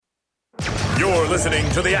You're listening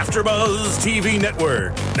to the AfterBuzz TV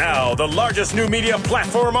Network, now the largest new media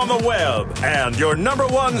platform on the web, and your number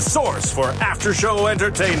one source for after-show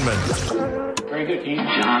entertainment. Very good, Keith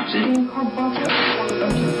Johnson.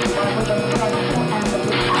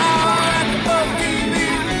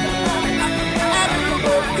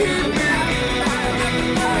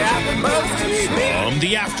 From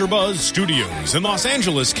the AfterBuzz Studios in Los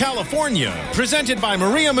Angeles, California, presented by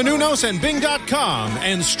Maria Menounos and Bing.com,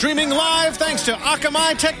 and streaming live thanks to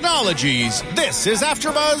Akamai Technologies, this is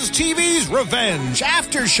AfterBuzz TV's Revenge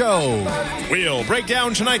After Show. We'll break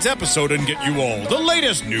down tonight's episode and get you all the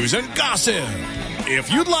latest news and gossip. If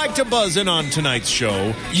you'd like to buzz in on tonight's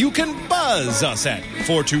show, you can buzz us at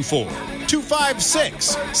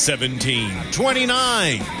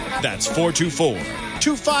 424-256-1729. That's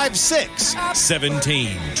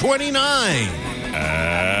 424-256-1729.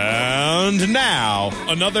 And now,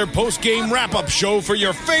 another post-game wrap-up show for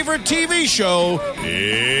your favorite TV show.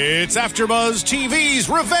 It's AfterBuzz TV's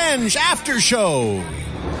Revenge After Show.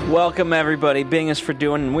 Welcome, everybody. Bing is for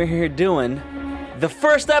doing, and we're here doing the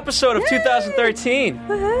first episode of 2013.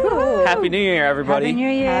 Woo-hoo. Happy New Year, everybody. Happy New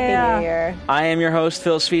Year. Happy New Year. I am your host,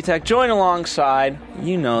 Phil Svitek. Join alongside,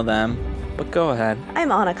 you know them, but go ahead.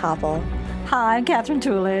 I'm Anna Koppel. Hi, I'm Catherine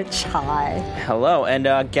Tulich. Hi. Hello, and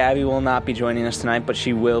Gabby will not be joining us tonight, but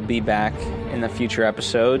she will be back in the future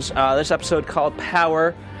episodes. This episode called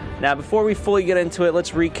Power. Now, before we fully get into it,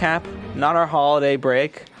 let's recap. Not our holiday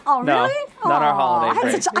break. Oh, no, really? Not our holiday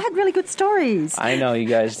break. I had really good stories. I know you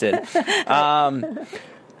guys did.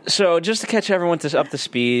 So just to catch everyone up to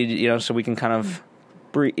speed, so we can kind of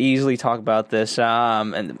easily talk about this.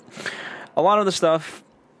 And a lot of the stuff,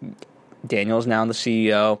 Daniel's now the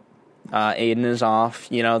CEO. Aiden is off,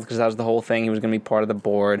 because that was the whole thing. He was going to be part of the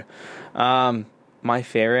board. My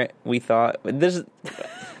favorite, we thought, this.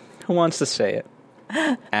 Who wants to say it?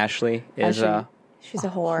 Ashley is. She's a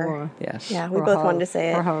whore. Yes. Yeah, we both wanted to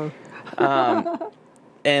say it.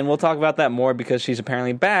 And we'll talk about that more because she's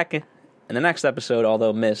apparently back in the next episode,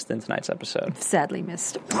 although missed in tonight's episode. Sadly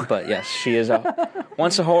missed. But yes, she is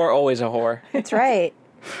once a whore, always a whore. That's right.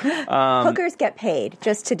 Hookers get paid,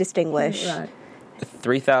 just to distinguish. Right.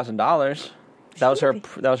 $3,000. That was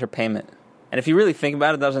her payment. And if you really think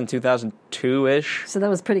about it, that was in 2002-ish. So that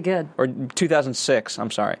was pretty good. Or 2006,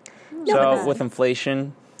 I'm sorry. No, so with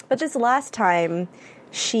inflation. But this last time,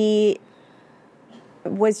 she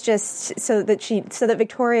was just so that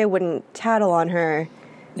Victoria wouldn't tattle on her.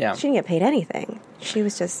 Yeah. She didn't get paid anything. She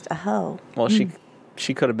was just a hoe. Well,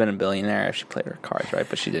 she could have been a billionaire if she played her cards right,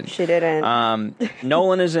 but she didn't. She didn't.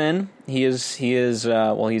 Nolan is in. He is.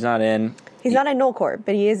 Well, he's not in. He's not in Nullcorp,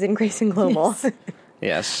 but he is in Grayson Global.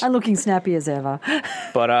 Yes. And looking snappy as ever.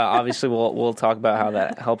 But obviously, we'll talk about how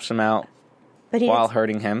that helps him out while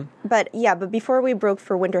hurting him. But before we broke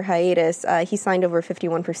for winter hiatus, he signed over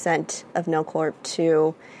 51% of Nullcorp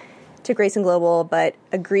to Grayson Global, but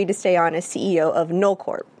agreed to stay on as CEO of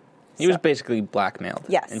Nullcorp. He was basically blackmailed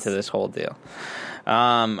into this whole deal.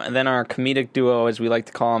 And then our comedic duo, as we like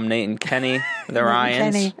to call them, Nate and Kenny, the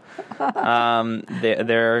Ryans.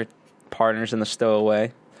 They're partners in the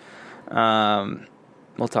Stowaway.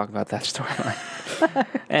 We'll talk about that storyline.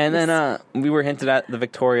 And then we were hinted at the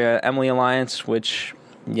Victoria-Emily alliance, which,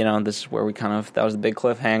 this is where that was the big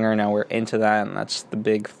cliffhanger. Now we're into that, and that's the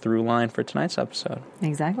big through line for tonight's episode.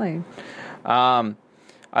 Exactly. I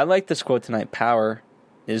like this quote tonight. Power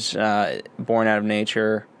is born out of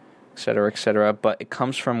nature, et cetera, but it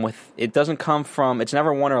comes from it doesn't come from, it's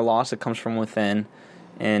never won or lost, it comes from within.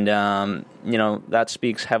 And, that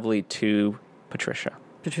speaks heavily to Patricia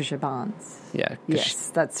Barnes. Yeah.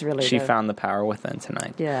 Yes, that's really she found the power within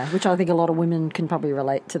tonight. Yeah, which I think a lot of women can probably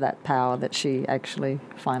relate to, that power that she actually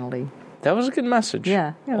finally... That was a good message.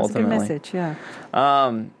 Yeah, it was ultimately. a good message, yeah.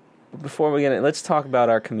 Before we get it, let's talk about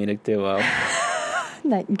our comedic duo.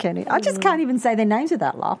 Nate and Kenny. I just can't even say their names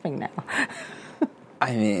without laughing now.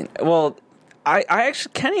 I mean, well, I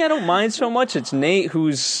actually, Kenny, I don't mind so much. It's Nate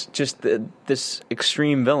who's just this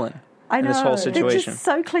extreme villain. I know. In this whole situation. They're just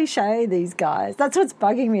so cliche, these guys. That's what's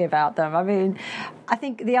bugging me about them. I mean, I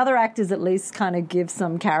think the other actors at least kind of give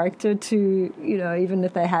some character to, even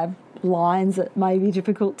if they have lines that may be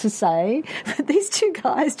difficult to say. But these two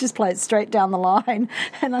guys just play it straight down the line.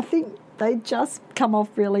 And I think they just come off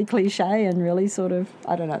really cliche and really sort of,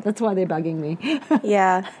 I don't know, that's why they're bugging me.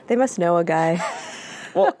 Yeah, they must know a guy.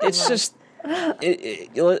 Well, it's just...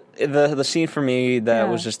 the scene for me that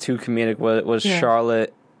was just too comedic was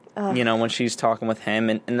Charlotte... when she's talking with him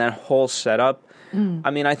and that whole setup.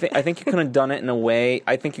 I mean, I think you could have done it in a way.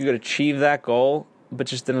 I think you could achieve that goal but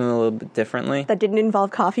just did it a little bit differently. That didn't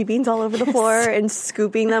involve coffee beans all over the floor and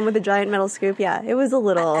scooping them with a giant metal scoop. Yeah, it was a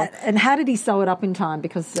little... And how did he sew it up in time?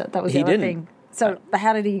 Because that was the He other didn't. thing. So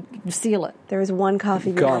how did he seal it? There was one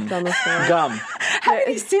coffee bean Gum. left on the floor. Gum. How did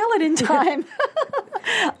he seal it in time?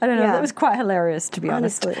 I don't know. Yeah. That was quite hilarious, to be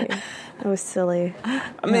honest. Honestly, it was silly.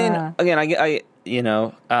 I mean, Yeah. again, I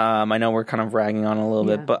know we're kind of ragging on it a little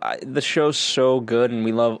Yeah. bit, but the show's so good, and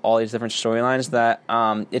we love all these different storylines that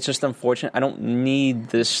it's just unfortunate. I don't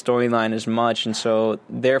need this storyline as much, and so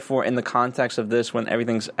therefore, in the context of this, when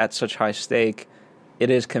everything's at such high stake, it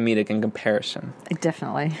is comedic in comparison.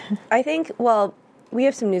 Definitely. I think, well, we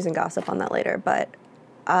have some news and gossip on that later, but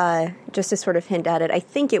just to sort of hint at it, I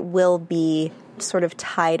think it will be sort of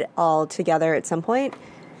tied all together at some point.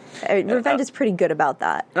 Revenge is pretty good about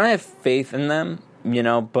that. And I have faith in them,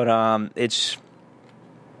 but it's...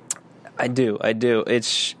 I do.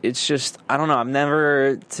 It's just, I don't know, I've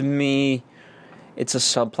never, to me, it's a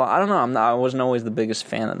subplot. I don't know, I wasn't always the biggest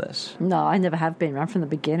fan of this. No, I never have been. Right from the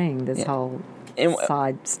beginning, this whole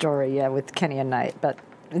side story, with Kenny and Nate. But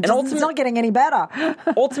it's not getting any better.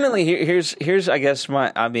 Ultimately, here's I guess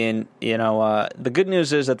the good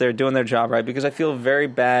news is that they're doing their job right, because I feel very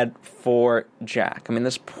bad for Jack. I mean,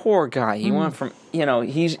 this poor guy, he went from,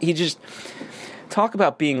 he just, talk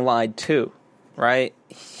about being lied to, right?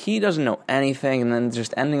 He doesn't know anything, and then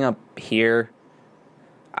just ending up here.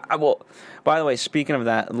 Well, by the way, speaking of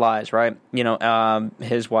that, lies, right?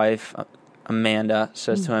 His wife, Amanda,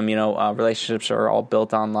 says to him, relationships are all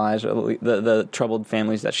built on lies, or the troubled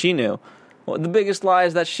families that she knew. Well, the biggest lie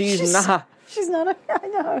is that she's not. She's not. I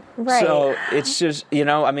know. Right. So it's just,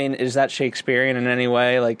 is that Shakespearean in any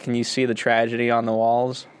way? Like, can you see the tragedy on the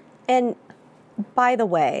walls? And by the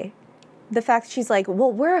way, the fact she's like,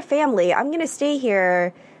 well, we're a family. I'm going to stay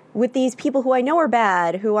here with these people who I know are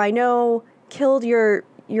bad, who I know killed your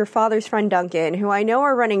father's friend Duncan, who I know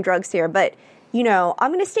are running drugs here, but, I'm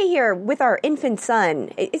going to stay here with our infant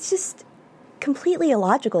son. It's just completely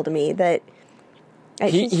illogical to me that...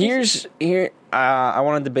 I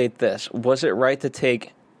want to debate this. Was it right to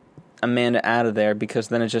take Amanda out of there, because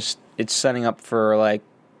then it's setting up for, like,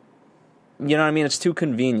 it's too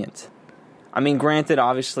convenient. I mean, granted,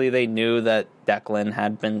 obviously they knew that Declan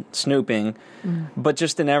had been snooping, but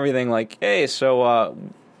just in everything, like, hey, so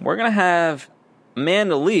we're going to have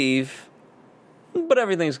Amanda leave, but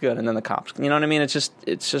everything's good, and then the cops. You know what I mean? It's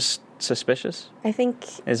just suspicious. I think...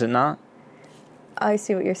 Is it not? I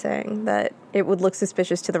see what you're saying, that it would look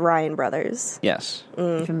suspicious to the Ryan brothers. Yes.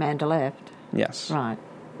 If Amanda left. Yes. Right.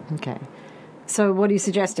 Okay. So what are you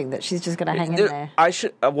suggesting? That she's just going to hang in there?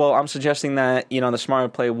 I'm suggesting that, the smarter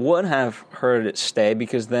play would have her to stay,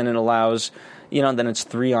 because then it allows, then it's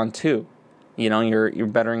 3-on-2. You're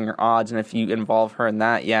bettering your odds, and if you involve her in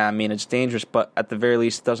that, it's dangerous, but at the very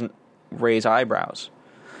least it doesn't raise eyebrows.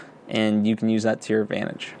 And you can use that to your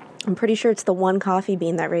advantage. I'm pretty sure it's the one coffee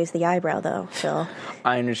bean that raised the eyebrow, though, Phil.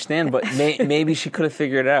 I understand, but maybe she could have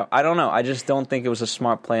figured it out. I don't know. I just don't think it was a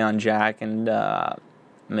smart play on Jack, and,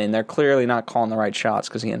 they're clearly not calling the right shots,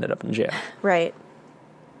 because he ended up in jail. Right.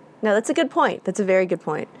 No, that's a good point. That's a very good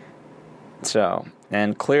point. So,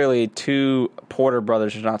 and clearly 2 Porter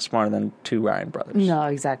brothers are not smarter than 2 Ryan brothers. No,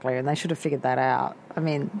 exactly. And they should have figured that out. I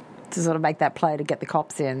mean, to sort of make that play to get the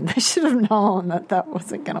cops in, they should have known that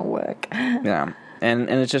wasn't going to work. Yeah. And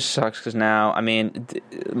it just sucks, because now,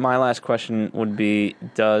 my last question would be,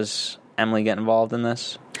 does Emily get involved in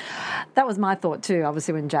this? That was my thought too.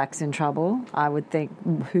 Obviously, when Jack's in trouble, I would think,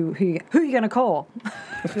 who are you going to call?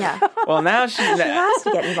 Yeah. Well, now She has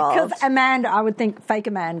to get involved. Because Amanda, I would think fake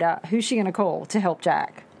Amanda, who's she going to call to help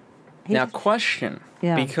Jack? Now, question.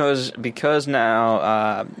 Yeah. Because now,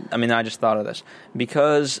 I just thought of this.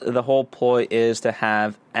 Because the whole ploy is to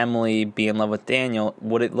have Emily be in love with Daniel,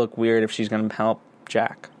 would it look weird if she's going to help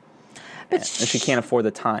Jack? But and she can't afford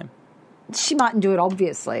the time. She mightn't do it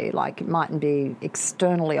obviously. Like, it mightn't be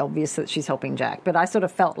externally obvious that she's helping Jack. But I sort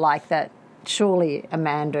of felt like that surely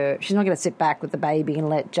Amanda, she's not going to sit back with the baby and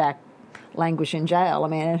let Jack languish in jail.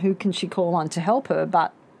 And who can she call on to help her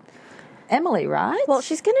but Emily, right? Well,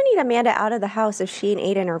 she's going to need Amanda out of the house if she and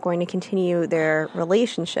Aiden are going to continue their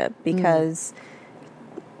relationship, because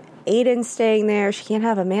Aiden's staying there. She can't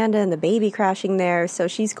have Amanda and the baby crashing there. So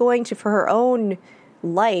she's going to, for her own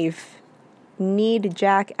life, need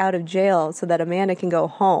Jack out of jail so that Amanda can go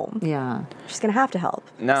home. Yeah. She's going to have to help.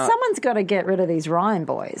 No. Someone's got to get rid of these Ryan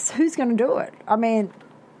boys. Who's going to do it?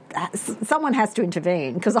 Someone has to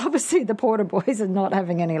intervene, because obviously the Porter boys are not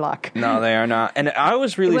having any luck. No, they are not. And I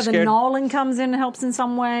was really Whether scared. Nolan comes in and helps in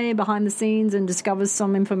some way behind the scenes and discovers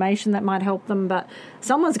some information that might help them, but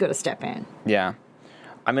someone's got to step in. Yeah.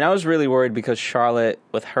 I mean, I was really worried because Charlotte,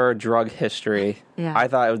 with her drug history, Yeah. I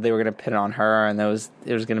thought they were going to pin it on her, and it was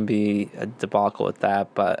going to be a debacle with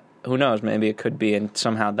that. But who knows? Maybe it could be, and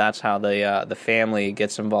somehow that's how the family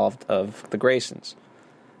gets involved of the Graysons.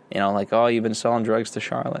 You know, like, oh, you've been selling drugs to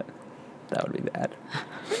Charlotte. That would be bad.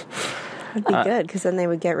 That'd be good, because then they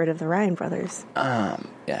would get rid of the Ryan brothers.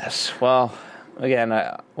 Yes. Well, again,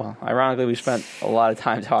 ironically, we spent a lot of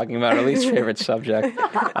time talking about our least favorite subject.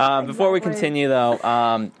 Before we continue,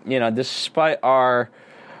 though, despite our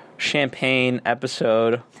champagne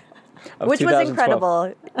episode, of Which was 2012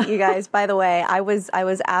 incredible, you guys. By the way, I was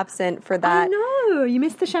absent for that. I know, you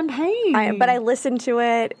missed the champagne. But I listened to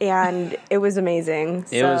it, and it was amazing.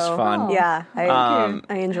 It was fun. Yeah,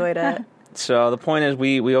 I enjoyed it. So the point is,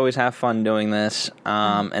 we always have fun doing this,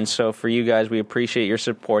 and so for you guys, we appreciate your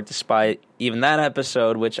support despite even that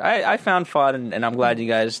episode, which I found fun, and I'm glad you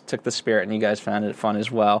guys took the spirit and you guys found it fun as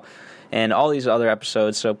well, and all these other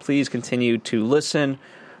episodes. So please continue to listen,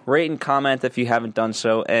 rate and comment if you haven't done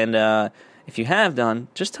so, and if you have done,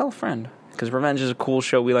 just tell a friend, because Revenge is a cool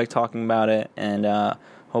show. We like talking about it, and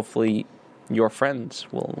hopefully your friends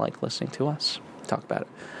will like listening to us talk about it.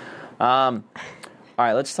 All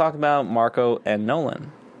right, let's talk about Marco and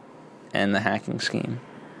Nolan and the hacking scheme.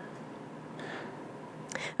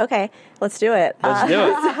 Okay, let's do it. Let's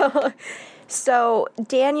do it. So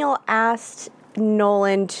Daniel asked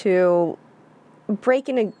Nolan to break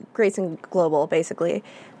into Grayson Global, basically.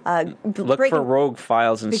 Look for rogue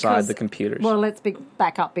files inside the computers. Well, let's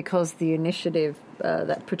back up, because the initiative,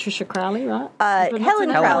 that Patricia Crowley, right? Helen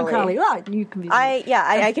Crowley. Right, you confused me.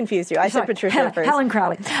 I confused you. I said Patricia first. Helen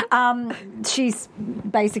Crowley. She's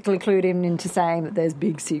basically clued him into saying that there's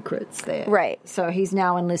big secrets there. Right. So he's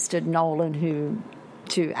now enlisted Nolan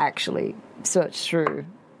to actually search through.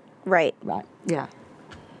 Right. Right. Yeah.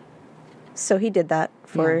 So he did that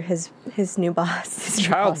for his new boss. His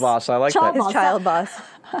child boss. I like that. His child boss.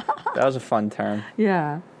 That was a fun term.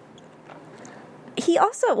 Yeah. He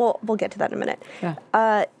also, well, we'll get to that in a minute.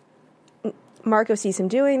 Yeah. Marco sees him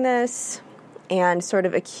doing this and sort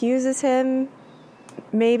of accuses him,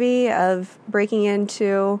 maybe, of breaking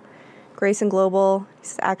into Grayson Global. He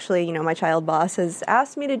says, actually, my child boss has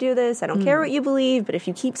asked me to do this. I don't care what you believe, but if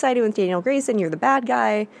you keep siding with Daniel Grayson, you're the bad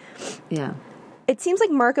guy. Yeah. It seems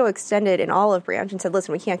like Marco extended an olive branch and said,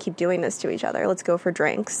 listen, we can't keep doing this to each other. Let's go for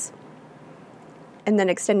drinks. And then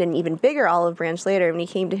extended an even bigger olive branch later when he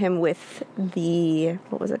came to him with the,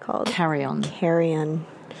 what was it called? Carrion. Carrion.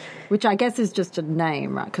 Which I guess is just a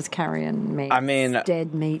name, right? Because carrion means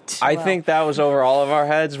dead meat. I think that was over all of our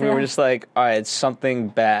heads. We were just like, all right, it's something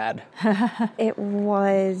bad. It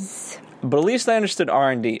was... But at least I understood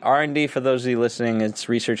R&D. R&D, for those of you listening, it's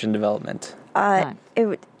research and development.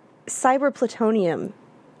 Cyber plutonium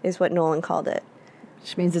is what Nolan called it.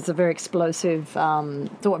 Which means it's a very explosive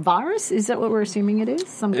virus? Is that what we're assuming it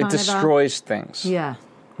is? It destroys things. Yeah.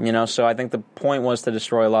 So I think the point was to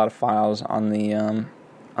destroy a lot of files on the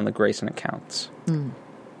Grayson accounts.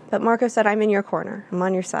 But Marco said, I'm in your corner. I'm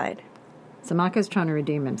on your side. So Marco's trying to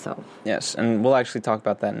redeem himself. Yes, and we'll actually talk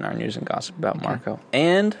about that in our news and gossip about Marco.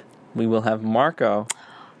 And we will have Marco...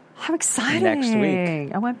 How exciting. Next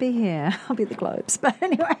week. I won't be here. I'll be at the Globes. But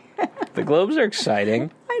anyway. The Globes are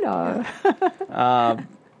exciting. I know.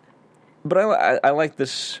 But I like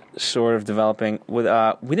this sort of developing. With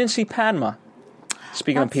we didn't see Padma.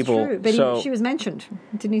 Speaking of people. True. But she was mentioned.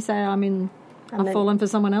 Didn't he say, I've fallen for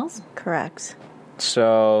someone else? Correct.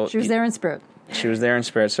 So she was there in spirit. She was there in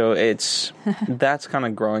spirit. So that's kind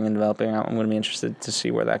of growing and developing. I'm going to be interested to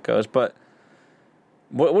see where that goes. But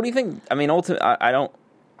what do you think? I mean, ultimately, I don't...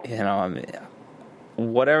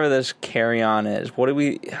 whatever this carry-on is,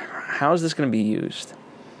 how is this going to be used?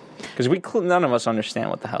 Because none of us understand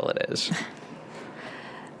what the hell it is.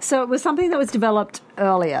 So it was something that was developed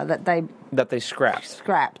earlier that they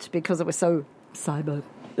scrapped because it was so cyber.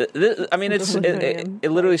 I mean,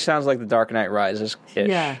 it literally sounds like the Dark Knight Rises-ish.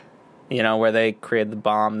 Yeah. Where they created the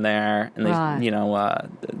bomb there, and they,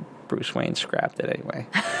 Bruce Wayne scrapped it anyway.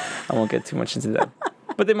 I won't get too much into that,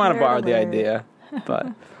 but they might have borrowed the idea. But,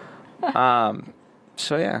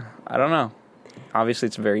 so yeah, I don't know. Obviously,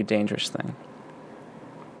 it's a very dangerous thing.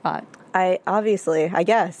 But I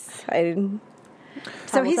guess.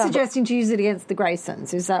 So he's suggesting to use it against the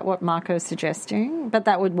Graysons. Is that what Marco's suggesting? But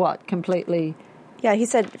that would completely... Yeah, he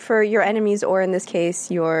said for your enemies, or in this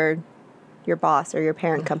case, your boss or your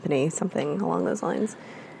parent company, something along those lines.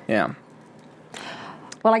 Yeah.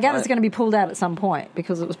 Well, I guess it's going to be pulled out at some point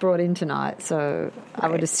because it was brought in tonight. So I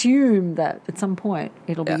would assume that at some point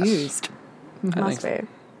it'll be used. Must be.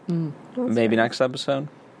 Maybe next episode.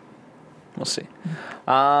 We'll see.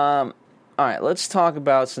 All All right, let's talk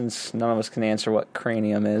about, since none of us can answer what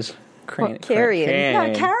cranium is. Carrion.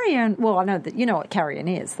 No, carrion. Well, I know that you know what carrion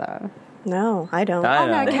is, though. No, I don't. I Oh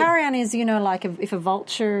no, know. carrion is like if a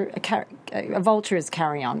vulture is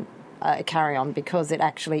carrion, carrion because it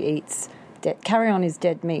actually eats dead. Carrion is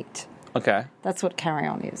dead meat. Okay. That's what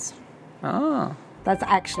carrion is. Oh. That's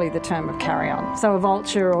actually the term of carrion. So a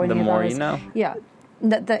vulture or any The of more those, you know. Yeah,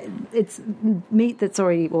 it's meat that's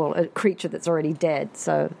already, well, a creature that's already dead.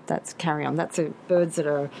 So that's carrion. That's birds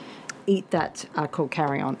that eat that are called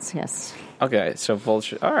carrions. Yes. Okay, so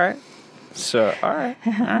vulture. All right. All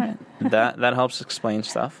right. That helps explain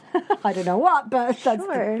stuff. I don't know what, but that's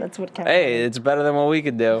Sure. that's what carrion. Hey, it's better than what we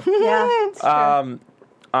could do. Yeah, it's true.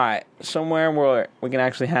 All right, somewhere where we can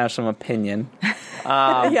actually have some opinion.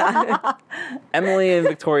 Yeah. Emily and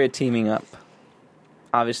Victoria teaming up.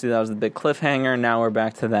 Obviously, that was the big cliffhanger. Now we're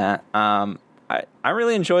back to that. I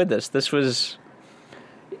really enjoyed this. This was,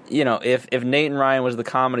 if Nate and Ryan was the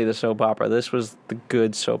comedy of the soap opera, this was the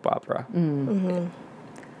good soap opera. Mm-hmm.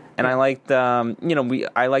 And I liked,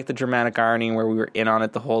 I liked the dramatic irony where we were in on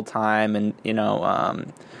it the whole time, and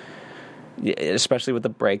especially with the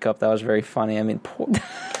breakup, that was very funny. I mean,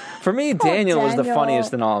 for me, Daniel was the Daniel.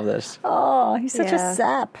 funniest in all of this. Oh, he's such Yeah. a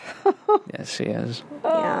sap. Yes, he is.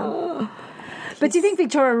 Yeah. But do you think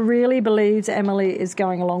Victoria really believes Emily is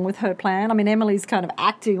going along with her plan? I mean, Emily's kind of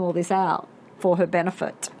acting all this out for her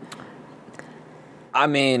benefit. I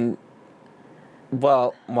mean,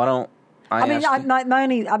 well, why don't I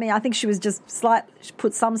I think she was just she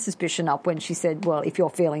put some suspicion up when she said, well, if your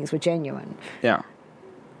feelings were genuine. Yeah.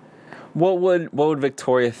 What would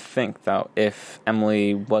Victoria think, though, if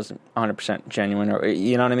Emily wasn't 100% genuine, or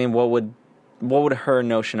you know what I mean? What would her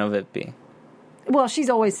notion of it be? Well, she's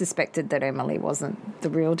always suspected that Emily wasn't the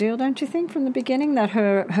real deal, don't you think, from the beginning?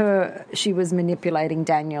 That she was manipulating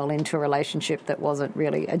Daniel into a relationship that wasn't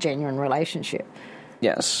really a genuine relationship.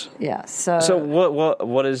 Yes. Yeah. So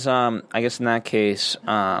what is I guess in that case,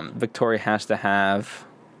 Victoria has to have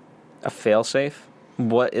a failsafe.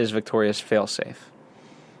 What is Victoria's failsafe?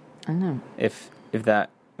 I don't know. If that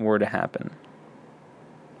were to happen.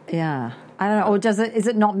 Yeah. I don't know. Or is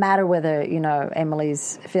it not matter whether,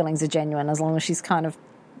 Emily's feelings are genuine as long as she's kind of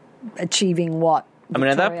achieving what? I mean,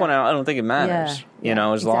 at that Victoria- point, I don't think it matters.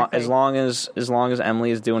 Yeah, As exactly. long as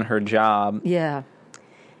Emily is doing her job. Yeah.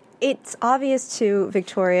 It's obvious to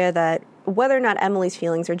Victoria that whether or not Emily's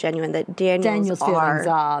feelings are genuine, that Daniel's feelings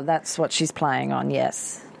are. That's what she's playing on,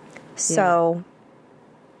 yes. So,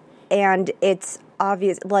 and it's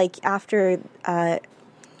obvious, like after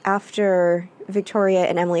Victoria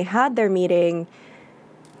and Emily had their meeting,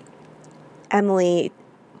 Emily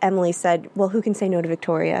said, well, who can say no to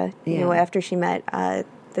Victoria? Yeah. After she met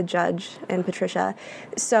the judge and Patricia.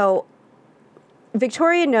 So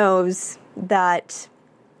Victoria knows that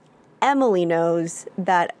Emily knows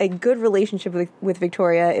that a good relationship with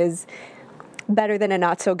Victoria is better than a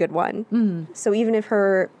not so good one. Mm. So even if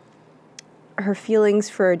her feelings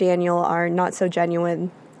for Daniel are not so genuine,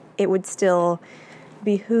 it would still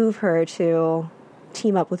behoove her to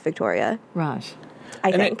team up with Victoria. Right.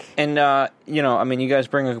 I think. You guys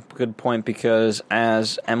bring a good point, because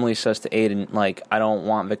as Emily says to Aiden, like, I don't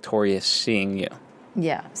want Victoria seeing you.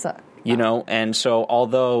 Yeah. So. And so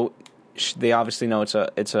although they obviously know it's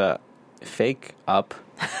a fake up.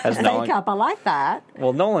 As Nolan, Fake up. I like that.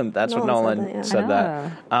 Well, Nolan. That's what Nolan said that.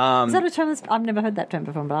 Is that a term? I've never heard that term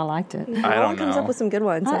before, but I liked it. I don't Nolan comes know. up with some good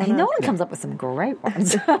ones. I don't know. Nolan comes up with some great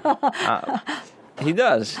ones. He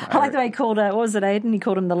does. I like the way he called what was it, Aiden? He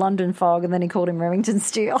called him the London Fog, and then he called him Remington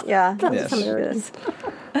Steele. Yeah. That was Yes. hilarious.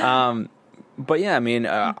 But yeah, I mean,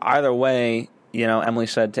 either way, Emily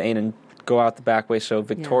said to Aiden, go out the back way so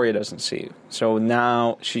Victoria doesn't see you. So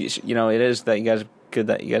now she's, it is that good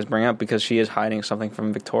that you guys bring up, because she is hiding something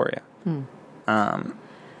from Victoria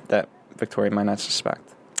that Victoria might not suspect.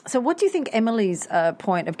 So what do you think Emily's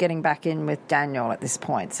point of getting back in with Daniel at this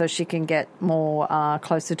point, so she can get more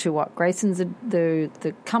closer to what Grayson's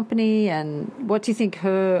the company, and what do you think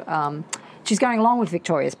her she's going along with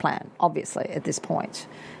Victoria's plan, obviously, at this point.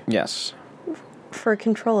 Yes. For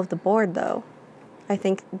control of the board, though, I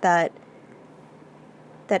think that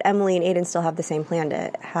Emily and Aiden still have the same plan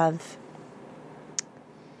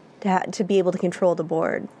to be able to control the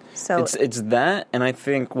board. So it's that, and I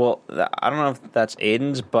think, I don't know if that's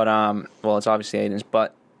Aiden's, but it's obviously Aiden's,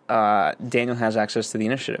 but Daniel has access to the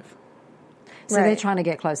initiative. So they're trying to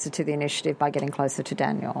get closer to the initiative by getting closer to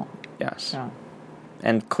Daniel. Yes. Yeah.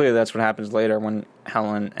 And clearly that's what happens later when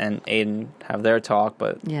Helen and Aiden have their talk,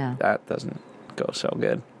 but that doesn't go so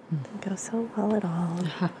good. Doesn't go so well at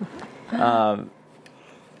all.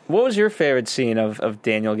 What was your favorite scene of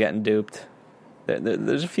Daniel getting duped?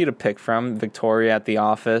 there's a few to pick from. Victoria at the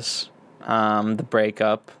office, the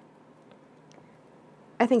breakup.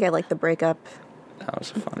 I think I like the breakup. That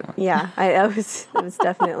was a fun one. Yeah, it was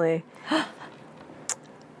definitely.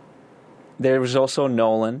 There was also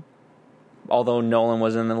Nolan, although Nolan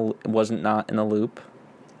wasn't not in the loop.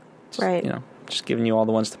 Just, Right. Just giving you all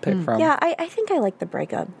the ones to pick from. Yeah, I think I like the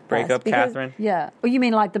breakup. Breakup, best because- Catherine. Yeah. Well, you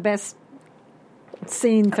mean like the best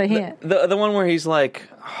scene for him? The one where he's like,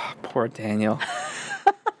 oh, poor Daniel.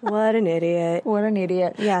 What an idiot. What an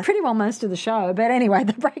idiot. Yeah. Pretty well most of the show. But anyway,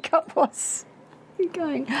 the breakup was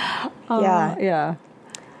going. Yeah.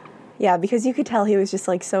 Yeah, because you could tell he was just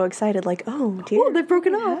like so excited, like, oh dear. Oh, they've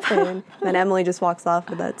broken up. happened? Then Emily just walks off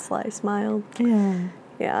with that sly smile. Yeah.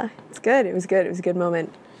 Yeah, it's good. It was good. It was a good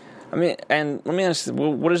moment. I mean, and let me ask you,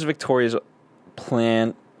 what is Victoria's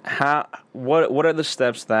plan? What are the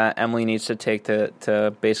steps that Emily needs to take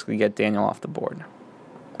to basically get Daniel off the board?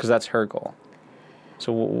 Because that's her goal.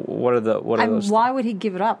 So what are And those? why would he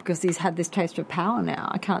give it up? Because he's had this taste of power now.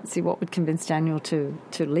 I can't see what would convince Daniel to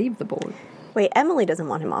leave the board. Wait, Emily doesn't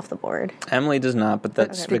want him off the board. Emily does not, but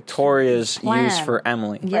that's Okay. Victoria's Plan. use for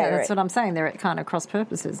Emily. Yeah, Right, that's right. what I'm saying. They're at kind of cross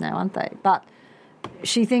purposes now, aren't they? But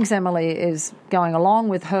she thinks Emily is going along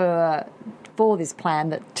with her for this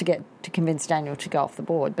plan to convince Daniel to go off the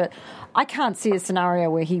board. But I can't see a scenario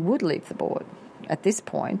where he would leave the board at this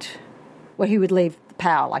point, where he would leave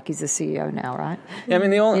power like he's the CEO now, right? Yeah, I mean,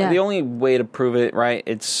 the Yeah. only way to prove it, right?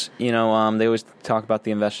 It's they always talk about the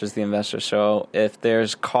investors. So if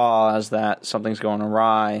there's cause that something's going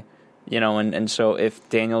awry, and so if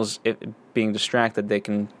Daniel's being distracted, they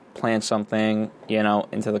can plan something,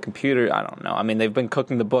 into the computer. I don't know. I mean, they've been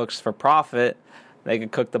cooking the books for profit. They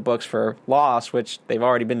could cook the books for loss, which they've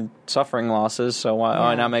already been suffering losses. So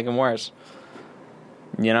why not make them worse?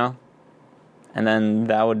 And then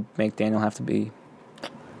that would make Daniel have to be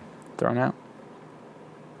thrown out,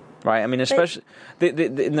 right? I mean, especially in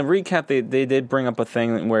the recap, they did bring up a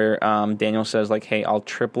thing where Daniel says like, "Hey, I'll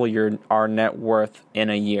triple our net worth in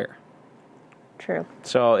a year." True.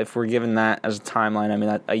 So if we're given that as a timeline, I mean,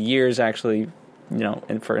 that a year is actually,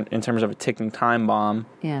 in terms of a ticking time bomb,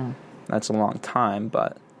 Yeah. that's a long time.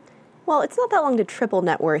 But Well, it's not that long to triple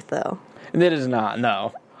net worth, though. it is not.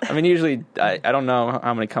 No, I mean, usually I don't know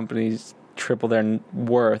how many companies triple their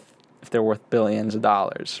worth if they're worth billions of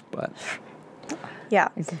dollars, but Yeah.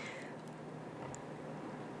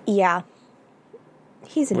 Yeah.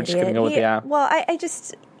 He's an We're idiot. just gonna go with the app. Well, I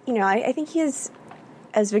just, I think he is,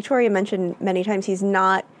 as Victoria mentioned many times, he's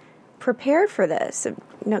not prepared for this.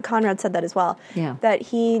 Conrad said that as well. Yeah. That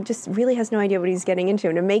he just really has no idea what he's getting into.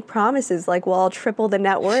 And to make promises like, well, I'll triple the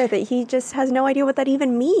net worth, that he just has no idea what that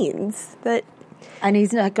even means. That And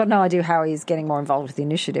he's got no idea how he's getting more involved with the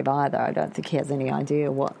initiative either. I don't think he has any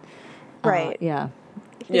idea what. Right. Yeah.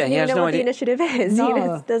 he doesn't he even has know no what idea. the initiative is.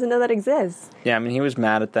 No. He doesn't know that exists. Yeah, I mean, he was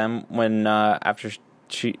mad at them when after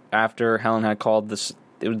Helen had called this.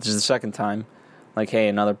 It was the second time, like, hey,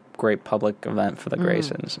 another great public event for the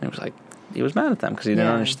Graysons. And he was mad at them because he didn't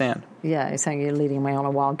Yeah. understand. Yeah, he's saying you're leading me on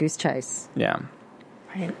a wild goose chase. Yeah,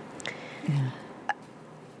 Right.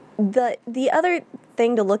 The other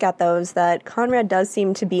thing to look at, though, is that Conrad does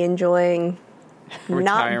seem to be enjoying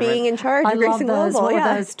not Retirement. being in charge I of love Grayson those, Global. what were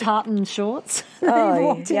Yeah. those tartan shorts. that he Oh,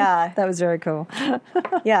 walked in? yeah. That was very cool.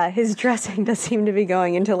 Yeah, his dressing does seem to be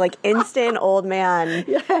going into like instant old man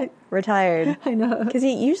retired. I know. Because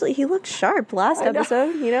he looked sharp last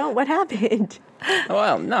episode. What happened?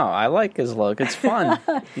 well, no, I like his look. It's fun.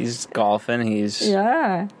 He's golfing. He's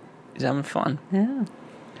Yeah. having fun. Yeah.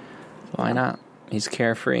 Why not? He's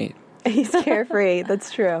carefree. He's carefree.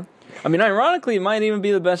 That's true. I mean, ironically, it might even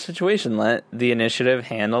be the best situation. Let the initiative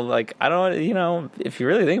handle. Like, I don't. If you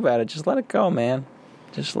really think about it, just let it go, man.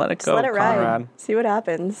 Just let it Just go, let it ride. Conrad. See what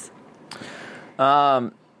happens.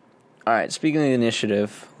 All right. Speaking of the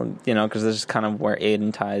initiative, because this is kind of where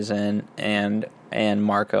Aiden ties in, and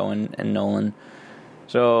Marco and Nolan.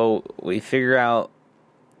 So we figure out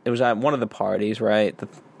it was at one of the parties, right?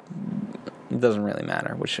 It doesn't really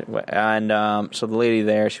matter so the lady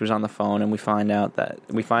there, she was on the phone, and we find out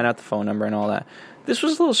the phone number and all that. This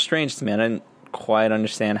was a little strange to me. I didn't quite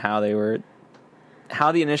understand how the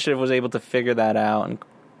initiative was able to figure that out,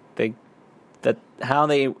 and how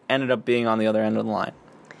they ended up being on the other end of the line.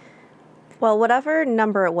 Well, whatever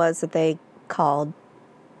number it was that they called,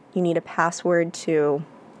 you need a password to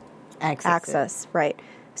access. Right.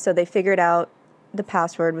 So they figured out the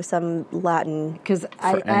password with some Latin. Because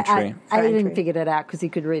entry. Aiden entry. figured it out because he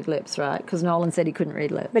could read lips, right? Because Nolan said he couldn't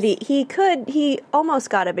read lips. But he almost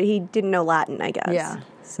got it, but he didn't know Latin, I guess. Yeah.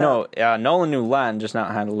 So, No, Nolan knew Latin, just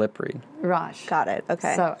not how to lip read. Right. got it.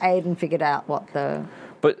 Okay. So Aiden figured out what the...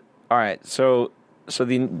 But all right. So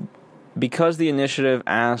because the initiative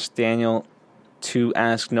asked Daniel to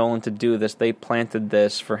ask Nolan to do this, they planted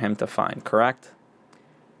this for him to find, correct?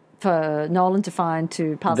 For Nolan to find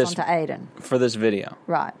to pass This- on to Aiden. For this video.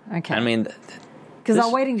 Right, okay. I mean, because this-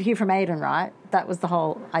 I'm waiting to hear from Aiden, right? That was the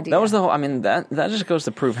whole idea. that was the whole. I mean, that just goes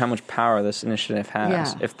to prove how much power this initiative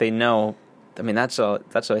has. Yeah. If they know, I mean, that's a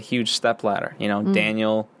huge step ladder. You know,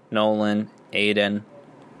 Daniel, Nolan, Aiden.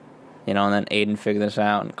 You know, and then Aiden figure this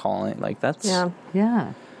out and call it. Like that's. Yeah.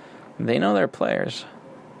 Yeah, They know their players.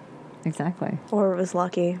 exactly. Or it was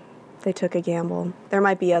lucky. They took a gamble. There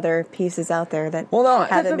might be other pieces out there that Well, no,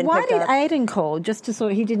 haven't But been why picked did up. Aiden call? Just to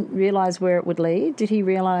he didn't realize where it would lead? Did he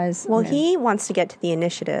realize? Well, he wants to get to the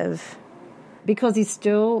initiative. Because he's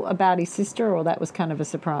still about his sister, or that was kind of a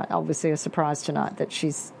surprise. Obviously, a surprise tonight that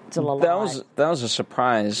she's still alive. That was a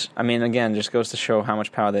surprise. I mean, again, just goes to show how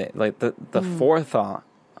much power they like the forethought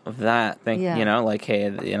of that thing. Yeah. You know, like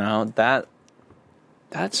hey, you know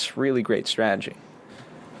that's really great strategy.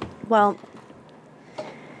 Well,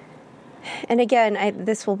 and again,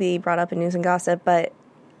 this will be brought up in News and Gossip, but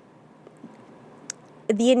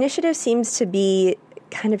the initiative seems to be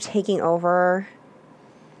kind of taking over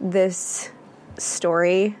this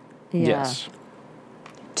story Yeah. Yes.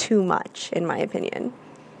 too much, in my opinion.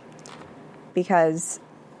 Because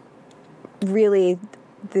really,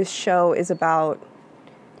 this show is about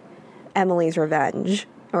Emily's revenge,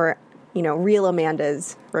 or, you know, real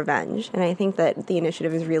Amanda's revenge. And I think that the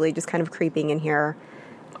initiative is really just kind of creeping in here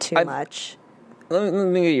too much. Let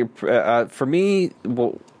me get your. For me,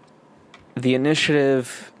 well, the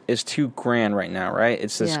initiative is too grand right now, right?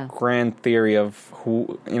 It's this Yeah. grand theory of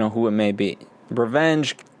who it may be.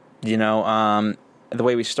 Revenge, the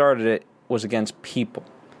way we started it was against people,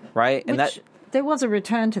 right? And Which, there was a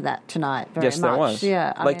return to that tonight. Very yes, much. there was.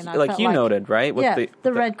 Yeah, I like mean, I like felt you noted, right? With yeah,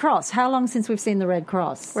 the Red Cross. How long since we've seen the Red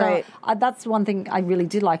Cross? So Right. that's one thing I really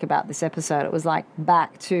did like about this episode. It was like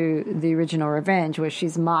back to the original Revenge, where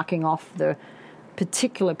she's marking off the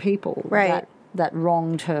particular people Right. that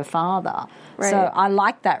wronged her father. Right. So I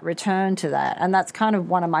like that return to that, and that's kind of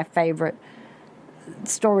one of my favorite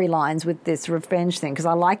storylines with this revenge thing, because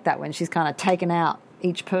I like that when she's kind of taken out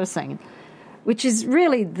each person, which is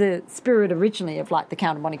really the spirit originally of like the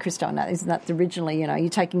Count of Monte Cristo. And that isn't that originally, you're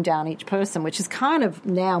taking down each person, which is kind of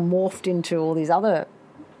now morphed into all these other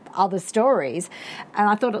stories. And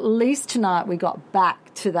I thought at least tonight we got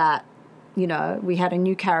back to that. We had a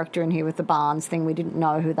new character in here with the Barnes thing. We didn't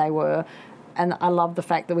know who they were. And I love the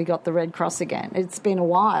fact that we got the Red Cross again. It's been a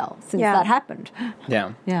while since Yeah. that happened.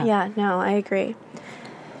 Yeah. Yeah, no, I agree.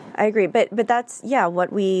 But that's,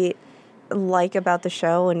 what we like about the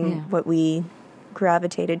show and what we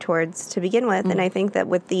gravitated towards to begin with. And I think that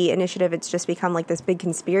with the initiative, it's just become like this big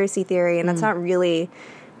conspiracy theory, and that's not really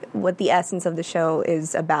what the essence of the show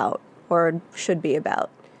is about or should be about.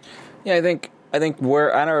 Yeah, I think we're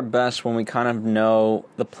at our best when we kind of know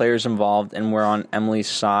the players involved and we're on Emily's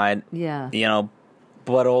side. Yeah.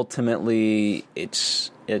 But ultimately it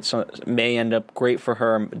may end up great for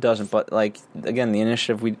her, it doesn't. But like again, the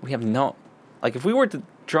initiative we have no, like if we were to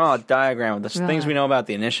draw a diagram of the things we know about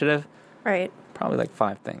the initiative, Right. probably like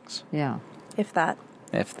 5 things, Yeah. If that.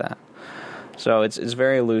 if that. So it's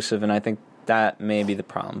very elusive, and I think that may be the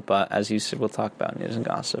problem. But as you said, we'll talk about News and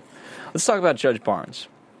Gossip. Let's talk about Judge Barnes.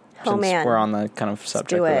 Oh, Since man. we're on the kind of subject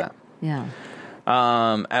do of it. that.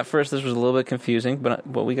 Yeah. At first, this was a little bit confusing, but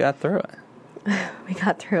we got through it. We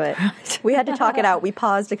got through it. We had to talk it out. We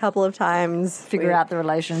paused a couple of times. Figure out the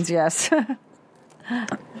relations, yes.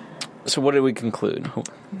 So what did we conclude? Who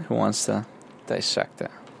wants to dissect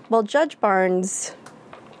it? Well, Judge Barnes,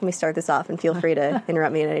 let me start this off, and feel free to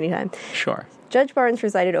interrupt me at any time. Sure. Judge Barnes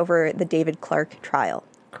presided over the David Clark trial.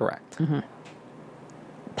 Correct. Mm-hmm.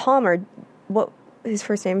 Palmer, what his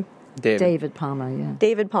first name? David Palmer, yeah.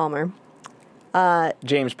 David Palmer.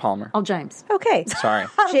 James Palmer. Oh, James. Okay. Sorry.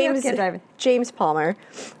 James Okay, David. James Palmer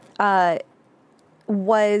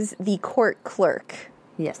was the court clerk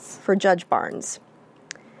Yes. for Judge Barnes.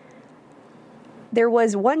 There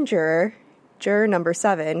was one juror number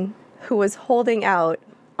 7, who was holding out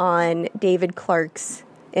on David Clark's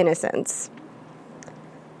innocence.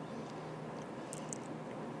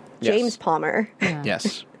 Yes. James Palmer,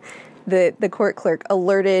 Yes. the court clerk,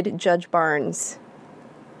 alerted Judge Barnes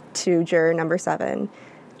to juror number 7.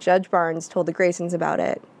 Judge Barnes told the Graysons about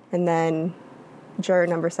it, and then juror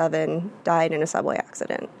number 7 died in a subway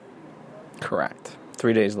accident. Correct.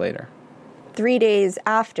 3 days later. 3 days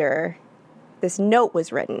after, this note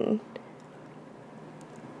was written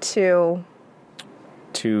to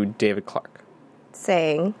David Clark.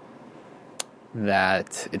 saying,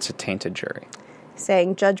 That it's a tainted jury.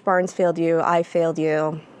 Judge Barnes failed you, I failed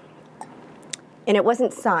you, and it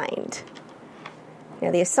wasn't signed.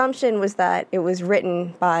 Now, the assumption was that it was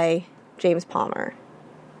written by James Palmer,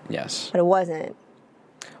 Yes. but it wasn't.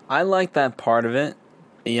 I like that part of it.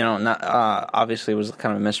 Not obviously it was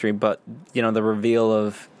kind of a mystery, but the reveal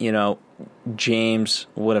of James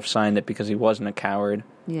would have signed it because he wasn't a coward.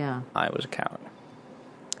 Yeah. I was a coward.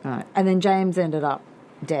 Right. And then James ended up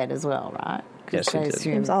dead as well, right? 'Cause Yes, he they did.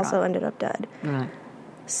 assumed- James also right. ended up dead. Right.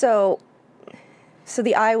 So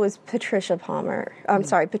the I was Patricia Palmer. I'm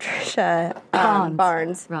sorry, Patricia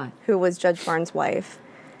Barnes, Right. who was Judge Barnes' wife.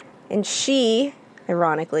 And she,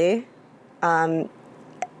 ironically,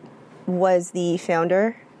 was the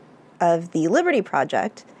founder of the Liberty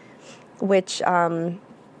Project, which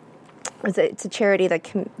it's a charity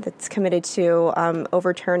that's committed to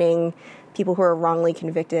overturning people who are wrongly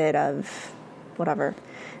convicted of whatever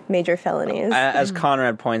major felonies. As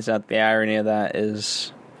Conrad points out, the irony of that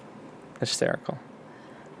is hysterical.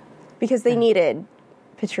 Because they needed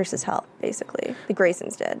Patricia's help, basically. The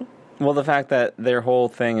Graysons did. Well, the fact that their whole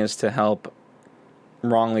thing is to help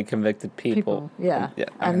wrongly convicted people. Yeah. I mean,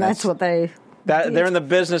 And that's what they they're in the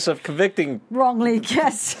business of convicting wrongly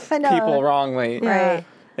guess. I know. people wrongly. Yeah.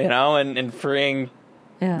 Right. And freeing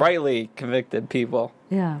Yeah. rightly convicted people.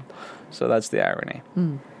 Yeah. So that's the irony.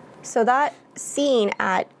 So that scene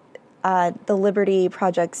at the Liberty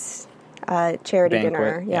Project's charity Banquet,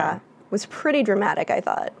 dinner, yeah. was pretty dramatic, I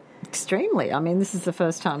thought. Extremely. I mean, this is the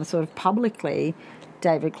first time sort of publicly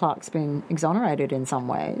David Clarke's been exonerated in some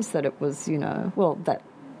ways, that it was, that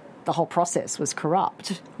the whole process was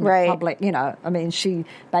corrupt. Right. Public, I mean, she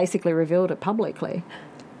basically revealed it publicly.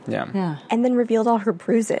 Yeah. Yeah. And then revealed all her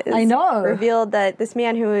bruises. I know. Revealed that this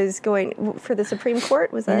man who is going for the Supreme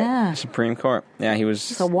Court, was that? Yeah. Supreme Court. Yeah, he was.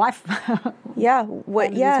 So wife. Yeah.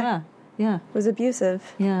 What? Yeah. Yeah. Was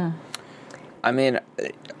abusive. Yeah. I mean,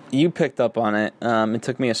 you picked up on it. It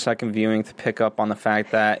took me a second viewing to pick up on the fact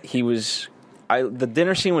that he was. The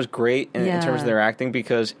dinner scene was great in terms of their acting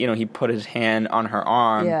because he put his hand on her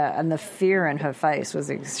arm. Yeah, and the fear in her face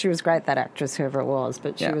she was great, that actress, whoever it was,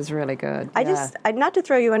 but she was really good. I not to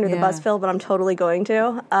throw you under the bus, Phil, but I'm totally going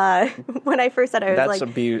to. When I first said it, I was That's like,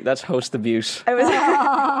 abuse. That's host abuse. I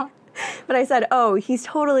was, but I said, oh, he's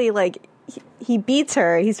totally like, he beats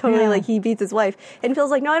her. He's totally like, he beats his wife. And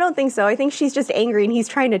Phil's like, no, I don't think so. I think she's just angry and he's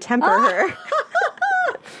trying to temper her.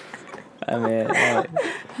 I mean,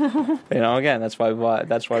 again, that's why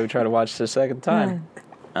we try to watch the second time.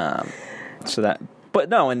 So that, but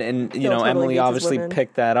no, and totally Emily beats his obviously women.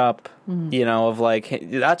 picked that up. Of like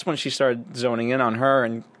that's when she started zoning in on her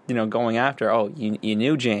and going after. Oh, you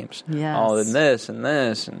knew James. Yes. Oh, and this and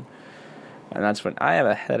this and that's when I have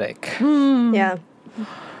a headache. Yeah.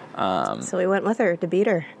 So we went with her to beat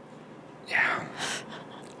her. Yeah.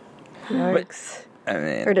 Yikes. I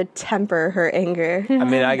mean, Or to temper her anger.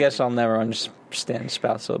 I guess I'll never understand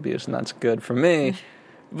spousal abuse, and that's good for me.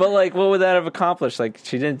 But, like, what would that have accomplished? Like,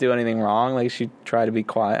 she didn't do anything wrong. Like, she tried to be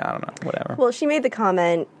quiet. I don't know. Whatever. Well, she made the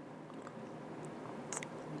comment.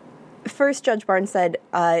 First, Judge Barnes said,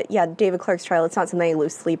 David Clarke's trial, it's not something I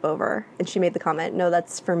lose sleep over. And she made the comment, no,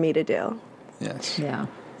 that's for me to do. Yes. Yeah.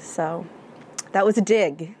 So that was a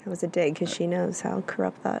dig. That was a dig because she knows how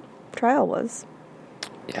corrupt that trial was.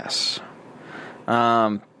 Yes.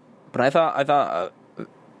 But I thought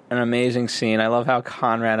an amazing scene. I love how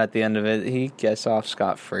Conrad at the end of it, he gets off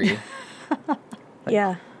scot-free.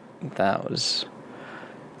 Yeah. It's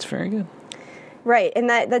very good. Right, and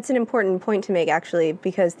that's an important point to make, actually,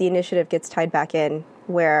 because the initiative gets tied back in,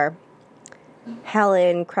 where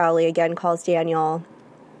Helen Crowley again calls Daniel,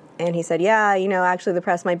 and he said, actually the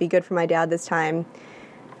press might be good for my dad this time.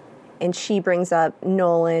 And she brings up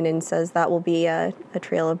Nolan and says that will be a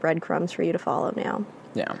trail of breadcrumbs for you to follow now.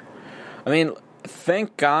 Yeah. I mean,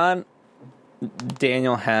 thank God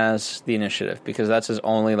Daniel has the initiative, because that's his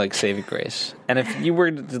only, like, saving grace. And if you were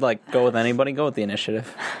to, like, go with anybody, go with the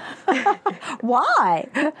initiative.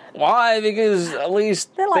 Why? Why? Because at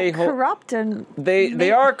least They're like corrupt and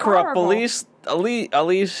they are corrupt. But horrible. at least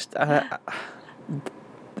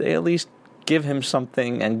they at least give him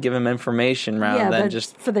something and give him information rather than but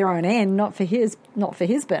just for their own end, not for his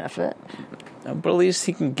benefit. But at least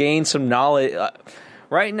he can gain some knowledge.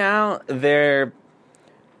 Right now, they're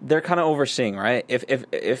kind of overseeing, right?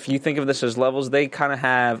 If you think of this as levels, they kind of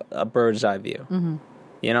have a bird's eye view. Mm-hmm.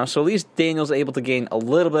 So at least Daniel's able to gain a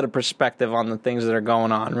little bit of perspective on the things that are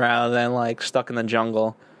going on, rather than like stuck in the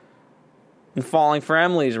jungle and falling for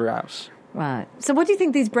Emily's rouse. Right. So what do you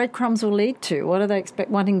think these breadcrumbs will lead to? What are they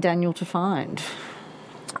wanting Daniel to find?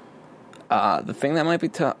 The thing that might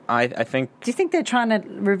be I think... Do you think they're trying to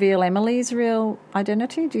reveal Emily's real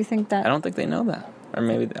identity? Do you think that... I don't think they know that. Or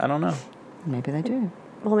maybe... I don't know. Maybe they do.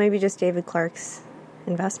 Well, maybe just David Clark's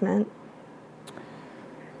investment.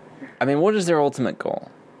 I mean, what is their ultimate goal?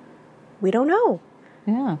 We don't know.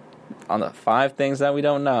 Yeah. On the 5 things that we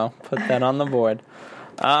don't know, put that on the board.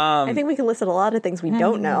 I think we can list a lot of things we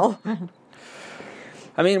don't know.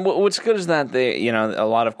 I mean, what's good is that a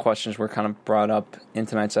lot of questions were kind of brought up in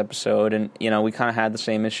tonight's episode, and we kind of had the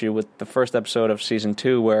same issue with the first episode of season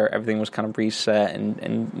 2, where everything was kind of reset,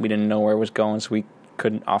 and we didn't know where it was going, so we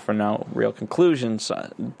couldn't offer no real conclusions.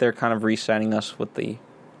 They're kind of resetting us with the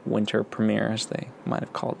winter premiere, as they might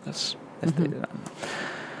have called this, if they did not.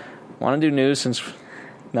 Want to do news since?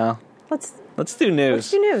 No. Let's do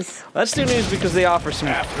news. Let's do news because they offer some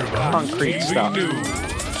concrete stuff.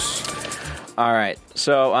 All right.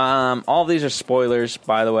 So all of these are spoilers,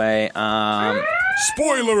 by the way.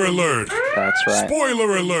 Spoiler alert! That's right.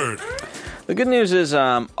 Spoiler alert! The good news is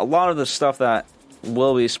a lot of the stuff that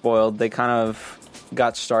will be spoiled, they kind of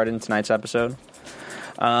got started in tonight's episode.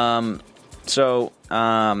 Mike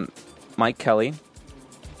Kelly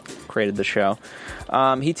created the show.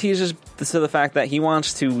 He teases to the fact that he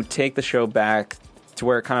wants to take the show back to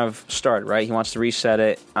where it kind of started, right? He wants to reset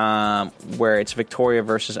it where it's Victoria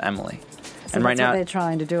versus Emily. So and that's right now, what they're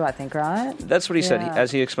trying to do, I think, right? That's what he said.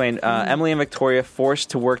 As he explained, Emily and Victoria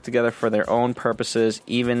forced to work together for their own purposes,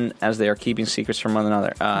 even as they are keeping secrets from one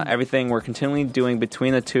another. Everything we're continually doing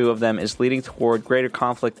between the two of them is leading toward greater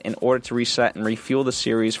conflict in order to reset and refuel the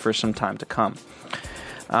series for some time to come.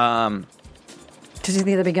 Because you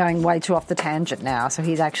think they'll be going way too off the tangent now, so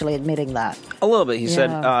he's actually admitting that. A little bit. He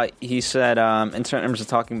said in terms of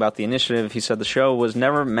talking about the initiative, he said the show was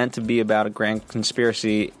never meant to be about a grand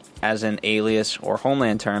conspiracy, as in Alias or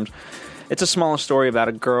Homeland terms. It's a smaller story about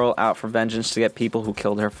a girl out for vengeance to get people who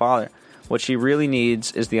killed her father. What she really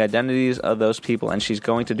needs is the identities of those people, and she's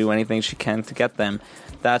going to do anything she can to get them.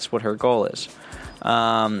 That's what her goal is.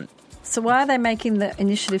 So why are they making the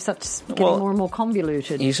initiative getting more and more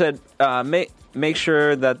convoluted? He said make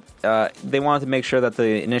sure that they wanted to make sure that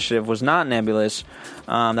the initiative was not nebulous,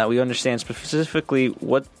 that we understand specifically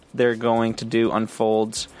what they're going to do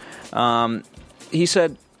unfolds. He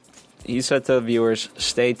said to the viewers,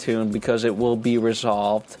 stay tuned because it will be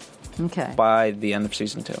resolved by the end of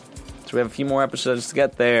season 2. So we have a few more episodes to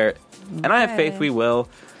get there, and I have faith we will.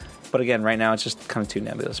 But again, right now it's just kind of too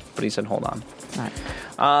nebulous. But he said, hold on.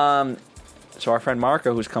 Right. So our friend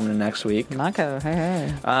Marco, who's coming in next week,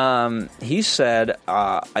 hey. He said,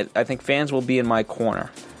 I think fans will be in my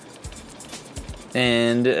corner.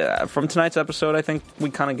 And from tonight's episode, I think we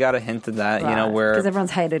kind of got a hint of that, right. Where... Because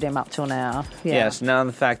everyone's hated him up till now. Yeah. Yes, now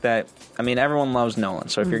the fact that, everyone loves Nolan.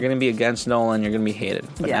 So if you're going to be against Nolan, you're going to be hated.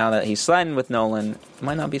 But now that he's siding with Nolan, it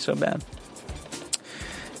might not be so bad.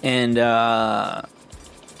 And,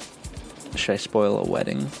 should I spoil a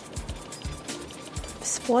wedding?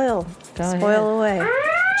 Spoil away.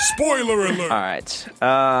 Spoiler alert! All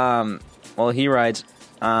right. Well, he writes,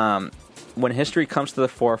 when history comes to the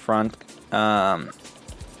forefront, comes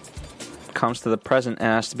to the present, it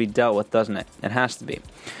has to be dealt with, doesn't it? It has to be.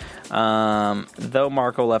 Though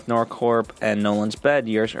Marco left Norcorp and Nolan's bed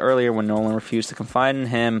years earlier when Nolan refused to confide in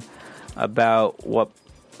him about what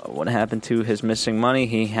happened to his missing money,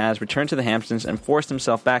 he has returned to the Hamptons and forced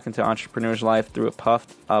himself back into entrepreneur's life through a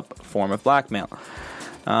puffed-up form of blackmail.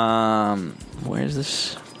 Where's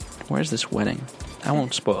this wedding? I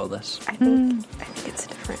won't spoil this. I think it's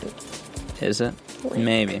different. Is it?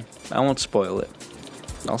 Maybe. I won't spoil it.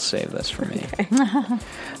 I'll save this for me. Okay.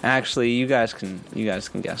 Actually, you guys can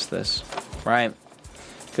guess this, right?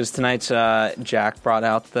 Because tonight's Jack brought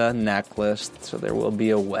out the necklace, so there will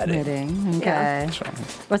be a wedding. Okay. Yeah. So,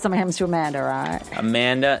 but something happens to Amanda, right?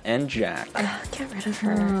 Amanda and Jack. Get rid of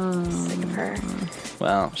her. I'm sick of her.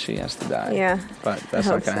 Well, she has to die. Yeah. But that's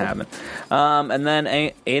not going to happen. And then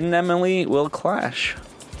Aiden and Emily will clash.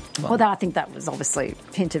 Well, I think that was obviously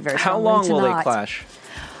hinted very How strongly long tonight. will they clash?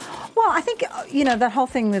 Well, I think, that whole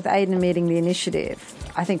thing with Aiden meeting the initiative,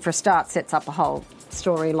 I think for a start sets up a whole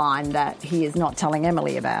storyline that he is not telling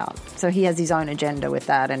Emily about. So he has his own agenda with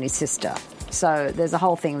that and his sister. So there's a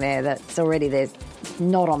whole thing there that's already there's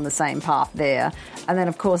not on the same path there. And then,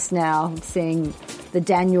 of course, now seeing the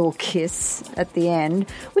Daniel kiss at the end,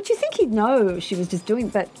 which you think he'd know she was just doing,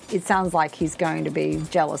 but it sounds like he's going to be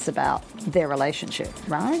jealous about their relationship,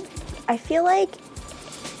 right? I feel like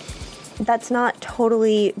that's not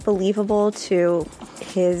totally believable to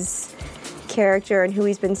his character and who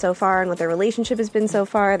he's been so far and what their relationship has been so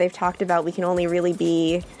far. They've talked about we can only really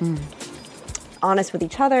be honest with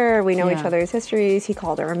each other. We know each other's histories. He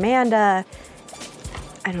called her Amanda.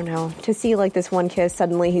 I don't know. To see like this one kiss,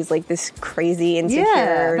 suddenly he's like this crazy, insecure.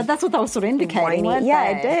 Yeah, but that's what that was sort of indicating. Whiny. Yeah,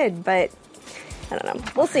 it did, but I don't know.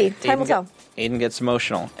 We'll see. Time will tell. Aiden gets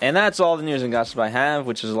emotional. And that's all the news and gossip I have,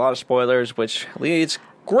 which is a lot of spoilers, which leads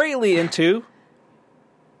greatly into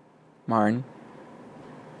Martin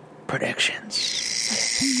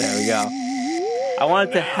predictions. There we go. I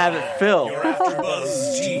wanted to have it fill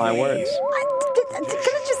my words. Can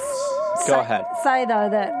I just Go ahead. say, though,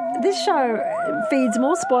 that this show feeds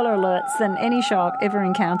more spoiler alerts than any show I've ever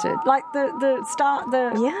encountered. Like, I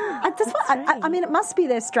mean, it must be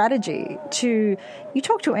their strategy to... You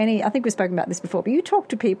talk to any... I think we've spoken about this before, but you talk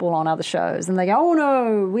to people on other shows and they go, oh,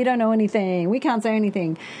 no, we don't know anything. We can't say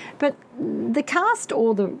anything. But the cast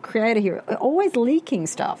or the creator here are always leaking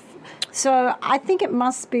stuff. So I think it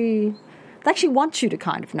must be... They actually want you to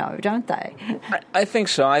kind of know, don't they? I think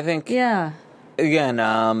so. I think... Yeah. Again,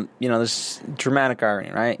 this dramatic irony,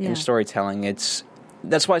 right? Yeah. In storytelling,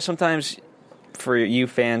 that's why sometimes for you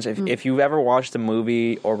fans, if you've ever watched a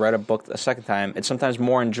movie or read a book a second time, it's sometimes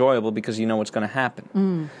more enjoyable because you know what's going to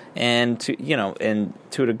happen. And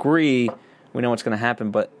to a degree, we know what's going to happen,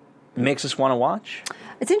 but it makes us want to watch.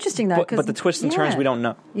 It's interesting though, but the twists and turns we don't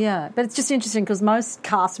know. Yeah, but it's just interesting because most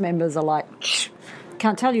cast members are like,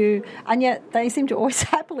 can't tell you, and yet they seem to always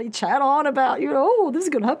happily chat on about, oh, this is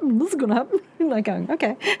going to happen, this is going to happen. And they're going,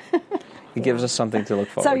 okay. It gives us something to look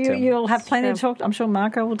forward so to. You'll have plenty to talk. I'm sure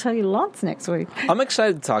Marco will tell you lots next week. I'm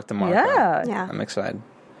excited to talk to Marco. Yeah. I'm excited.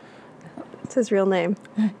 It's his real name.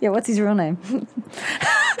 Yeah, what's his real name?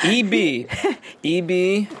 EB.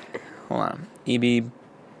 Hold on. EB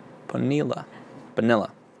Bonilla. Panilla?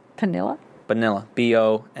 Bonilla. Bonill.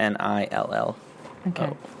 Okay.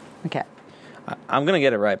 Oh. Okay. I'm gonna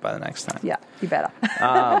get it right by the next time. Yeah, you better.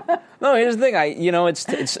 No, here's the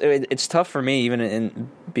thing. It's tough for me, even in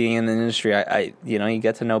being in the industry. You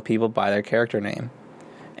get to know people by their character name,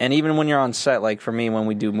 and even when you're on set, like for me, when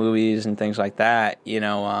we do movies and things like that,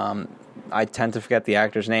 I tend to forget the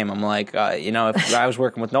actor's name. I'm like, if I was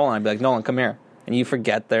working with Nolan, I'd be like, Nolan, come here. And you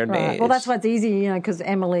forget their name. Well, that's why it's easy, because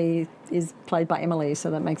Emily is played by Emily, so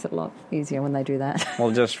that makes it a lot easier when they do that. Well,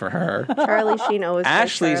 just for her. Charlie Sheen always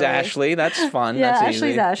Ashley's Charlie. Ashley. That's fun. Yeah, that's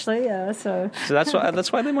Ashley's easy. Ashley, yeah, so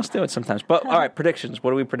that's why they must do it sometimes. But, all right, predictions. What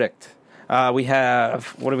do we predict? What do we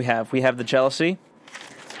have? We have the jealousy.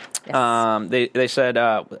 yes. They said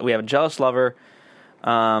we have a jealous lover,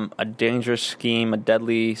 a dangerous scheme, a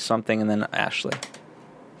deadly something, and then Ashley.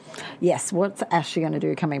 Yes, what's Ashley going to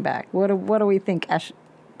do coming back? What do we think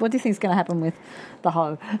what do you think is going to happen with the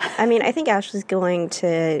hoe? I mean, I think Ashley's going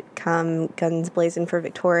to come guns blazing for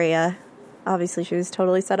Victoria. Obviously, she was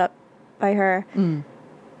totally set up by her.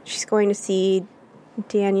 She's going to see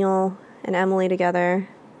Daniel and Emily together.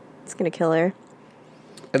 It's going to kill her.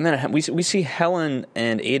 And then we see Helen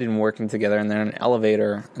and Aiden working together, and they're in an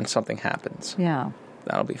elevator, and something happens. Yeah.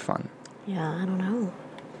 That'll be fun. Yeah, I don't know.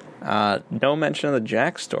 No mention of the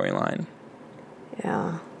Jack storyline.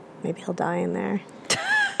 Yeah, maybe he'll die in there.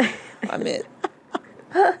 I mean,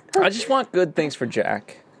 I just want good things for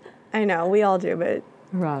Jack. I know, we all do, but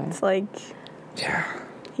Right. it's like Yeah.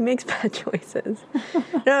 he makes bad choices.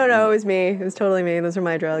 No, it was me. It was totally me. Those are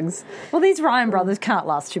my drugs. Well, these Ryan brothers can't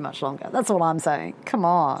last too much longer. That's all I'm saying. Come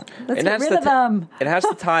on. Let's get rid of them. It has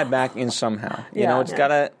to tie back in somehow. Yeah. It's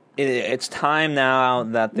gotta. It's time now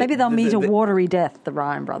that Maybe they'll meet a watery death, the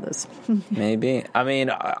Ryan brothers. Maybe. I mean,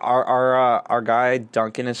 our guy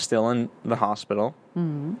Duncan is still in the hospital,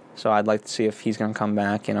 so I'd like to see if he's going to come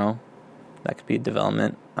back. That could be a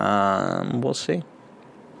development. We'll see.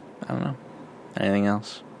 I don't know. Anything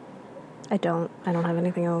else? I don't have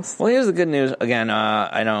anything else. Well, here's the good news. Again,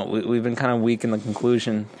 I know we've been kind of weak in the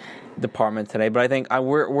conclusion department today, but I think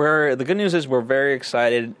we're the good news is we're very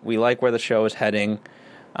excited. We like where the show is heading.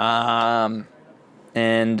 And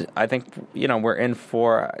I think, we're in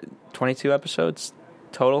for 22 episodes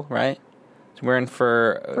total, right? So we're in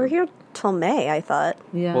for... We're here till May, I thought.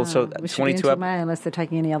 Yeah. Well, so we should 22 be until May unless they're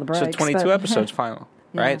taking any other breaks. So 22 but- episodes final,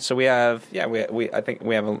 right? Yeah. So we have, I think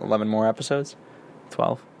we have 11 more episodes.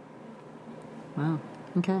 12. Wow.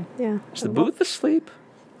 Okay. Yeah. Is the booth asleep?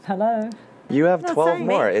 Hello. You have Not 12 saying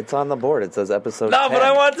more. me. It's on the board. It says episode No, 10. but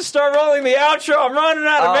I want to start rolling the outro. I'm running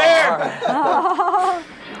out of air.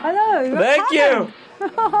 Hello. Thank you.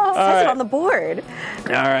 It says it on the board.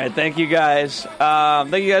 All right, thank you guys.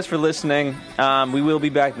 Thank you guys for listening. We will be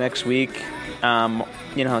back next week.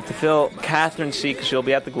 To fill Catherine's seat because she'll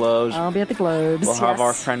be at the Globes. I'll be at the Globes. We'll have yes.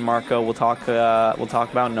 our friend Marco. We'll talk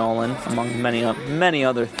about Nolan among many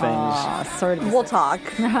other things. Aw, sorry to be We'll talk.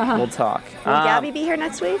 We'll talk. Will Gabby be here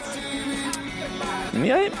next week?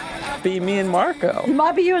 Might be me and Marco. It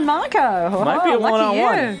might be you and Marco. Might be a lucky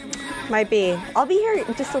one-on-one. you. Might be. I'll be here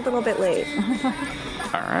just a little bit late.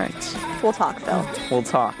 All right, We'll talk, Phil. we'll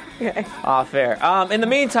talk. Okay. Fair. In the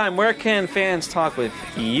meantime, where can fans talk with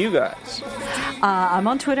you guys? I'm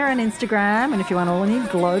on Twitter and Instagram, and if you want all any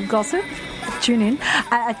Globe gossip, tune in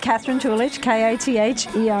at Catherine Tulich, Katherine Tulich,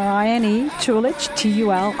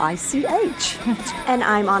 Tulich. And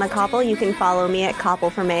I'm Anna Koppel. You can follow me at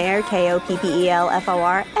Koppel for Mayor,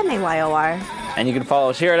 KOPPELFORMAYOR. And you can follow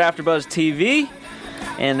us here at AfterBuzz TV.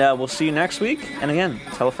 And we'll see you next week. And again,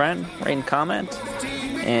 tell a friend, rate and comment.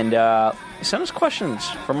 And send us questions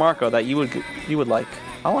for Marco that you would like.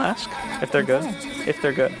 I'll ask if they're good. If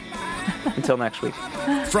they're good. Until next week.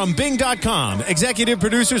 From Bing.com, executive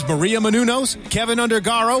producers Maria Menounos, Kevin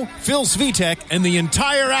Undergaro, Phil Svitek, and the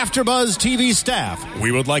entire AfterBuzz TV staff,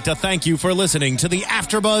 we would like to thank you for listening to the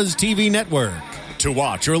AfterBuzz TV network. To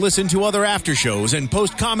watch or listen to other after shows and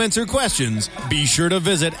post comments or questions, be sure to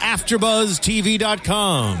visit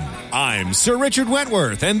AfterBuzzTV.com. I'm Sir Richard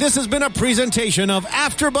Wentworth, and this has been a presentation of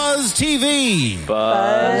AfterBuzz TV.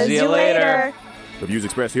 Buzz you later. The views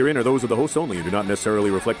expressed herein are those of the hosts only and do not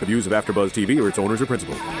necessarily reflect the views of AfterBuzz TV or its owners or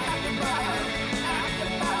principals.